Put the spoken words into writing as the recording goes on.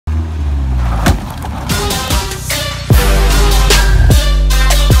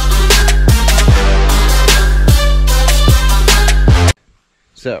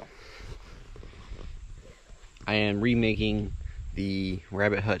So I am remaking the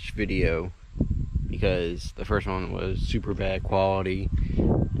rabbit hutch video because the first one was super bad quality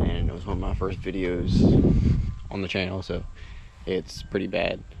and it was one of my first videos on the channel, so it's pretty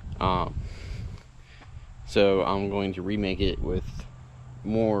bad. So I'm going to remake it with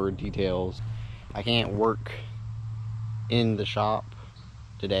more details. I can't work in the shop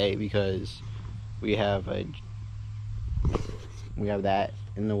today because we have that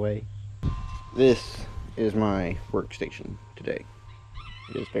in the way. This is my workstation today.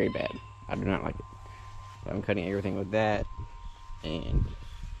 It is very bad. I do not like it. But I'm cutting everything with that, and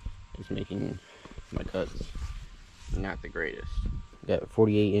it's making my cuts not the greatest. Got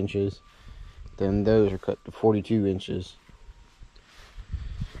 48 inches. Then those are cut to 42 inches.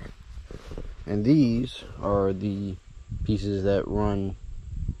 And these are the pieces that run,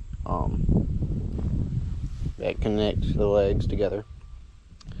 that connect the legs together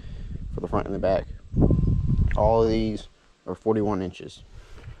for the front and the back. All of these are 41 inches.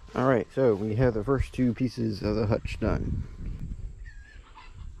 Alright, so we have the first two pieces of the hutch done.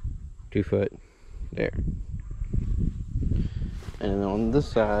 2 foot there. And on this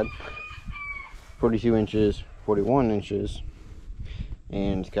side, 42 inches, 41 inches,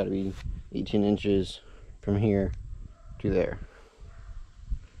 and it's got to be 18 inches from here to there.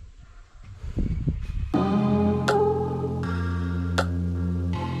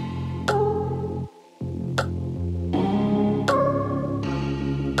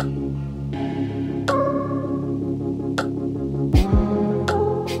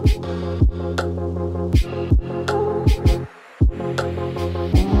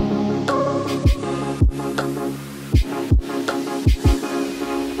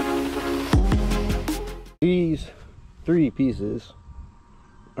 These 3 pieces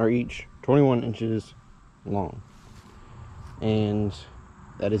are each 21 inches long, and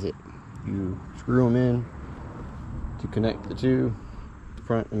that is it. You screw them in to connect the two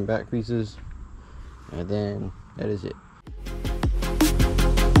front and back pieces, and then that is it.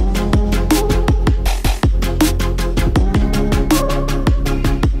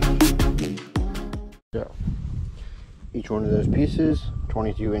 So each one of those pieces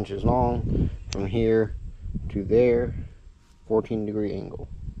 22 inches long from here to there, 14-degree angle.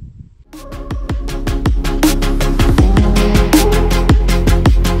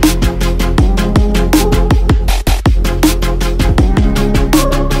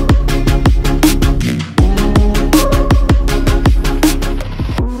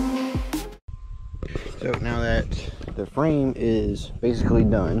 So now that the frame is basically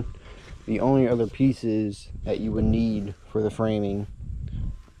done, the only other pieces that you would need for the framing,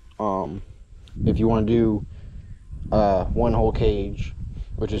 if you want to do one whole cage,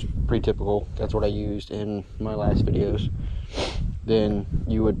 which is pretty typical, that's what I used in my last videos, then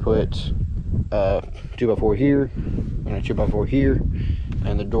you would put a 2x4 here and a 2x4 here,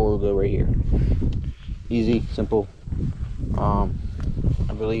 and the door will go right here. Easy, simple. I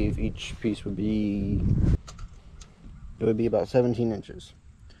believe each piece would be about 17 inches.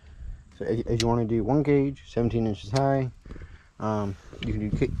 So if you want to do one cage, 17 inches high, you can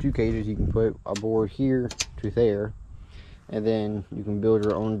do 2 cages. You can put a board here to there, and then you can build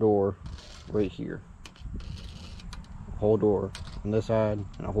your own door right here. A whole door on this side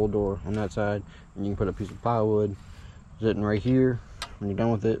and a whole door on that side, and you can put a piece of plywood sitting right here when you're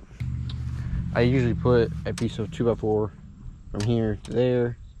done with it. I usually put a piece of 2x4 from here to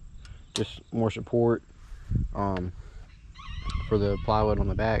there, just more support for the plywood on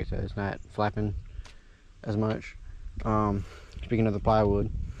the back so it's not flapping as much. Speaking of the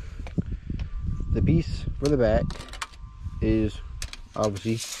plywood, the piece for the back is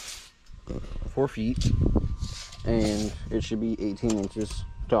obviously 4 feet, and it should be 18 inches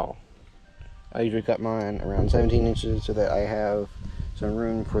tall. I usually cut mine around 17 inches so that I have some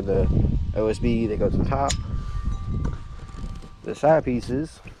room for the OSB that goes on top. The side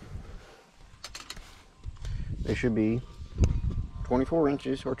pieces, they should be 24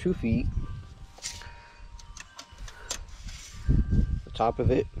 inches or 2 feet. The top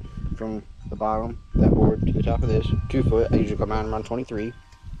of it, from the bottom of that board to the top of this, 2 foot. I usually cut mine around 23,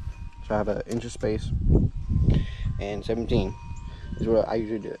 so I have an inch of space, and 17 is what I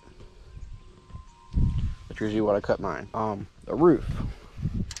usually do it. That's usually what I cut mine. The roof,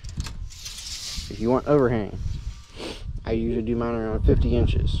 if you want overhang, I usually do mine around 50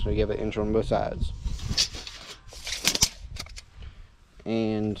 inches, so you have an inch on both sides.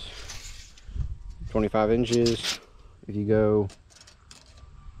 And 25 inches if you go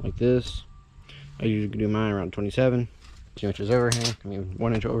like this. I usually do mine around 27. 2 inches overhang,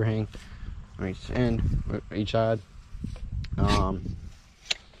 1 inch overhang on each end, each side.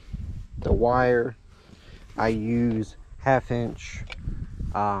 The wire, I use 1/2 inch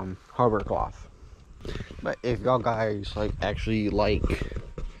hardware cloth. But if y'all guys like actually like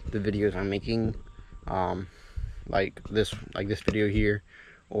the videos I'm making, like this video here,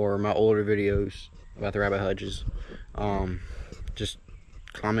 or my older videos about the rabbit hutches, just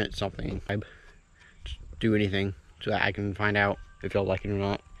comment something. Just do anything so that I can find out if y'all like it or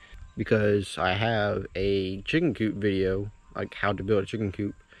not. Because I have a chicken coop video, like how to build a chicken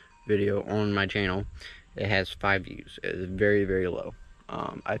coop video on my channel. It has 5 views. It is very, very low.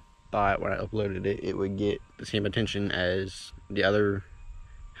 I thought when I uploaded it, it would get the same attention as the other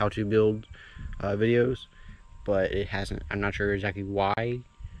how to build videos, but it hasn't. I'm not sure exactly why.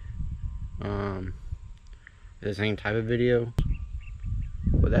 It's the same type of video,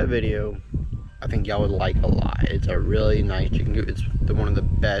 but that video I think y'all would like a lot. It's a really nice chicken coop. It's one of the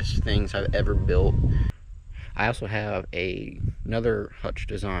best things I've ever built. I also have another hutch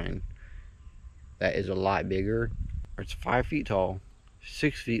design that is a lot bigger. It's 5 feet tall,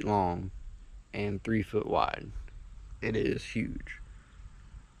 6 feet long, and 3 foot wide. It is huge.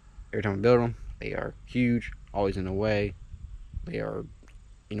 Every time I build them, they are huge, always in the way. They are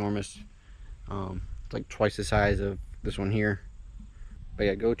enormous. It's like twice the size of this one here. But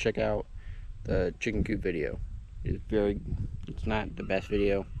yeah, go check out the chicken coop video. It's not the best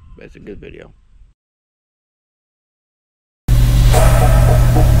video, but it's a good video.